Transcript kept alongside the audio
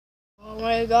Oh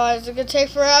my god, it's gonna take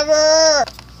forever!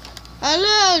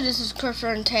 Hello, this is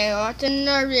Christopher and Taylor.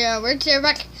 We're today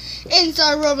back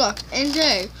inside Roblox, and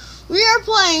today we are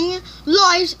playing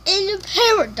Lives in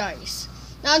Paradise.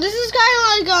 Now this is kind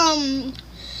of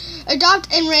like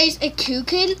adopt and raise a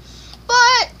Kukin,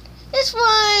 but this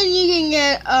one you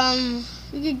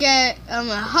can get a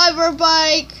hover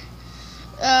bike.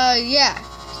 Yeah,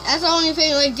 that's the only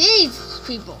thing like these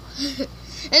people.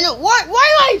 And why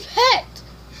my pet?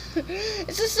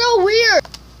 It's just so weird.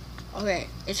 Okay,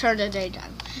 it's turned to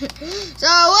daytime. So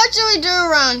what should we do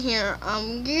around here? We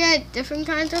can get different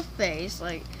kinds of face.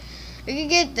 Like we can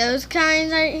get those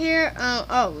kinds right here.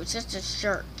 Oh, it's just a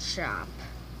shirt shop.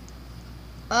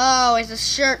 Oh, it's a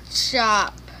shirt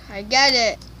shop. I get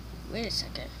it. Wait a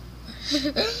second.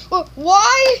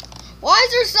 Why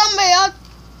is there somebody up?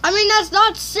 I mean, that's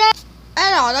not safe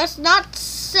at all. That's not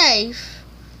safe.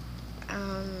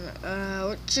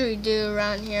 What should we do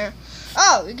around here?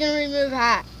 Oh, we can remove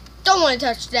hat. Don't want to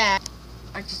touch that.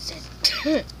 I just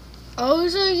did. Oh,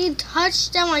 so you can touch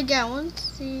them like that. Let's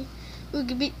see. It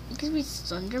could be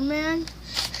Slender Man.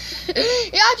 He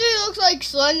actually looks like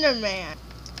Slender Man.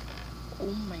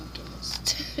 Oh my goodness.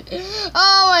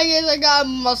 Oh my goodness, I got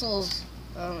muscles.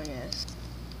 Oh my goodness.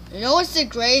 You know what's the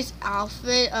greatest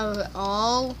outfit of it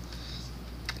all?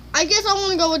 I guess I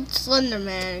want to go with Slender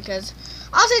Man because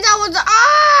I'll say that was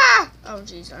oh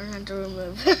jeez, I have to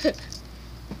remove.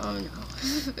 Oh no.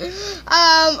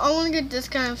 I want to get this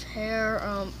kind of hair.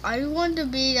 I want to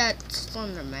be that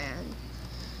Slender Man.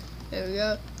 There we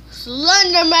go,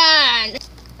 Slender Man.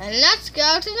 And let's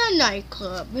go to the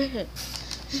nightclub.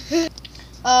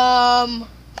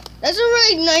 That's a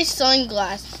really nice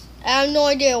sunglass. I have no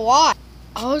idea why.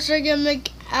 I was gonna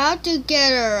make out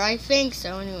together. I think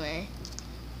so. Anyway.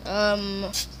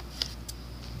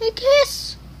 A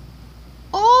kiss.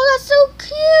 Oh, that's so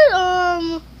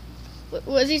cute. What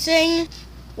was he saying?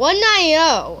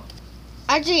 190.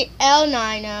 Actually,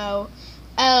 L90.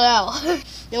 LL.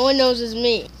 No one knows it's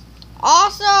me.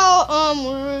 Also,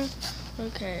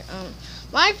 okay.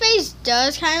 My face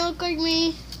does kind of look like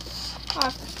me.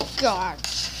 Oh God.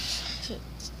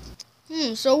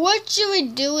 So what should we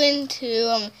do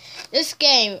into this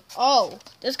game? Oh,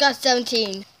 this got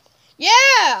 17.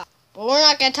 Yeah, but we're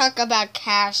not gonna talk about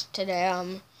cash today.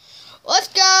 Let's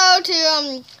go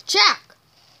to Jack.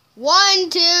 1,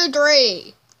 2,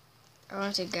 3. I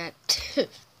want to get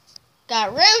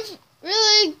got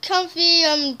really comfy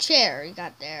chair you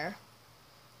got there.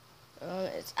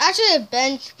 It's actually a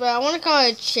bench, but I want to call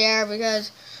it a chair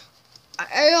because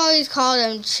I always call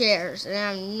them chairs, and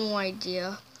I have no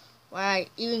idea why I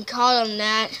even call them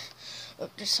that. Oh,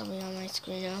 there's something on my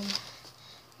screen.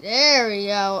 There we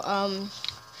go.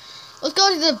 Let's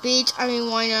go to the beach. I mean,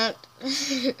 why not?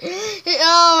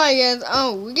 Oh my goodness.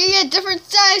 Oh, we can get different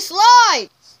size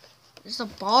slides. There's a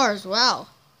bar as well.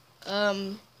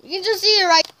 You can just see it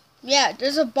right. Yeah,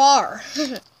 there's a bar.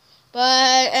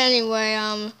 But anyway,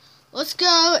 let's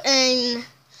go and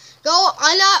go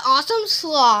on that awesome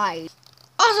slide.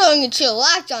 Also, you can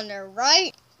chillax on there,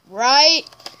 right? Right?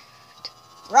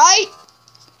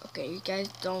 Okay, you guys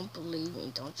don't believe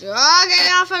me, don't you? Oh,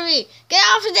 get off of me! Get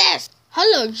off of this!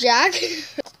 Hello, Jack.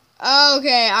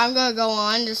 Okay, I'm gonna go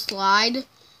on the slide.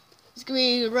 It's gonna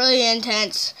be really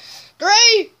intense.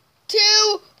 3,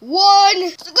 2, 1,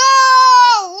 go!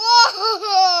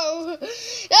 Whoa!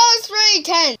 That was pretty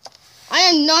intense. I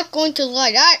am not going to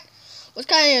lie. That was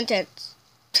kind of intense.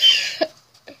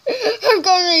 I'm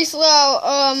going really slow.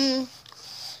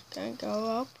 Can I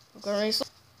go up? I'm going really slow.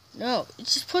 No, it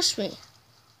just pushed me.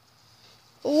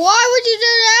 Why would you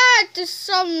do that to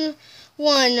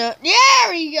someone? There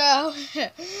we go.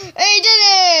 Hey, did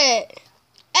it.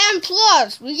 And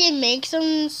plus, we can make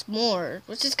some s'mores,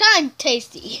 which is kind of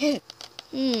tasty.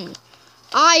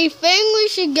 I think we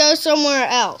should go somewhere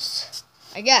else,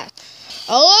 I guess.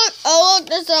 Oh look,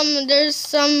 there's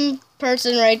some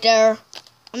person right there.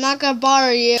 I'm not gonna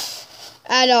bother you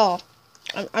at all.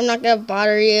 I'm not gonna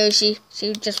bother you. She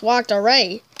just walked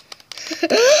away.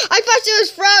 I thought she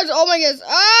was frozen. Oh my goodness.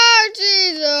 Oh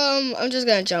jeez. I'm just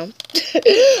gonna jump.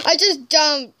 I just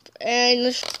jumped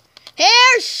and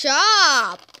hair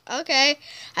shop. Okay,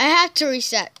 I have to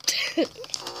reset.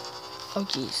 Oh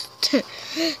jeez.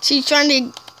 She's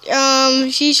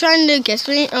trying to guess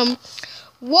me.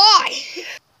 Why?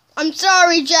 I'm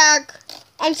sorry, Jack.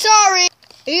 I'm sorry.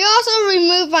 You also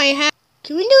removed my hat.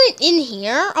 Can we do it in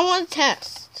here? I want to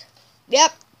test.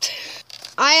 Yep.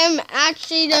 I am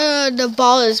actually the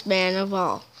ballest man of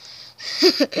all.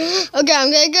 Okay, I'm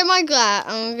gonna get my glass.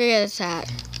 I'm gonna get this hat.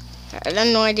 I have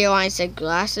no idea why I said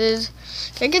glasses.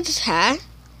 Can I get this hat?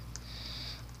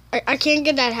 I can't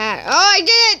get that hat. Oh, I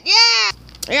did it!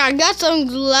 Yeah, I got some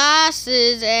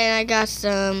glasses and I got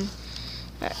some.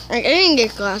 I didn't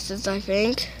get glasses, I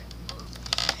think.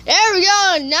 There we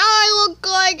go. Now I look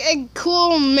like a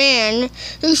cool man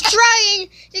who's trying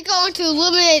to go into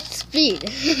limited speed.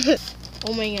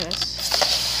 Oh my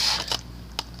goodness.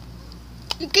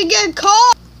 You can get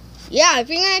caught. Yeah, I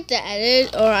think I have to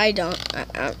edit, or I don't.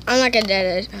 I'm not gonna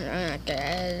edit. I'm not gonna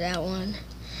edit that one.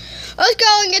 Let's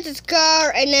go and get this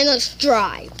car, and then let's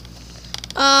drive.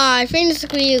 I think this is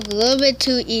gonna be a little bit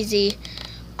too easy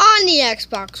on the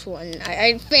Xbox One.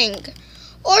 I think.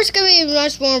 Or it's going to be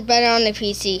much more better on the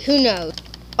PC. Who knows?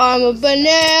 I'm a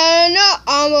banana.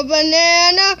 I'm a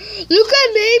banana. Look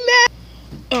at me, man.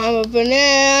 I'm a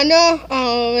banana.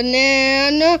 I'm a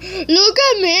banana. Look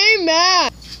at me,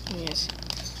 man. Yes.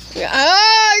 Yeah.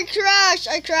 Oh, I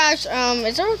crashed.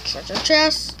 Is there a treasure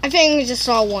chest? I think we just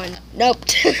saw one. Nope.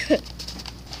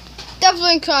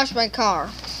 Definitely crashed my car.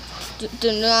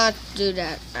 Do not do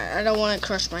that. I don't want to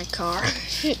crush my car.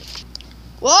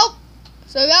 Well.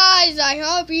 So guys, I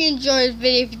hope you enjoyed this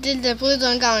video. If you did, then please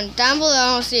don't comment down below.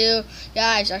 I'll see you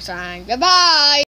guys next time. Goodbye!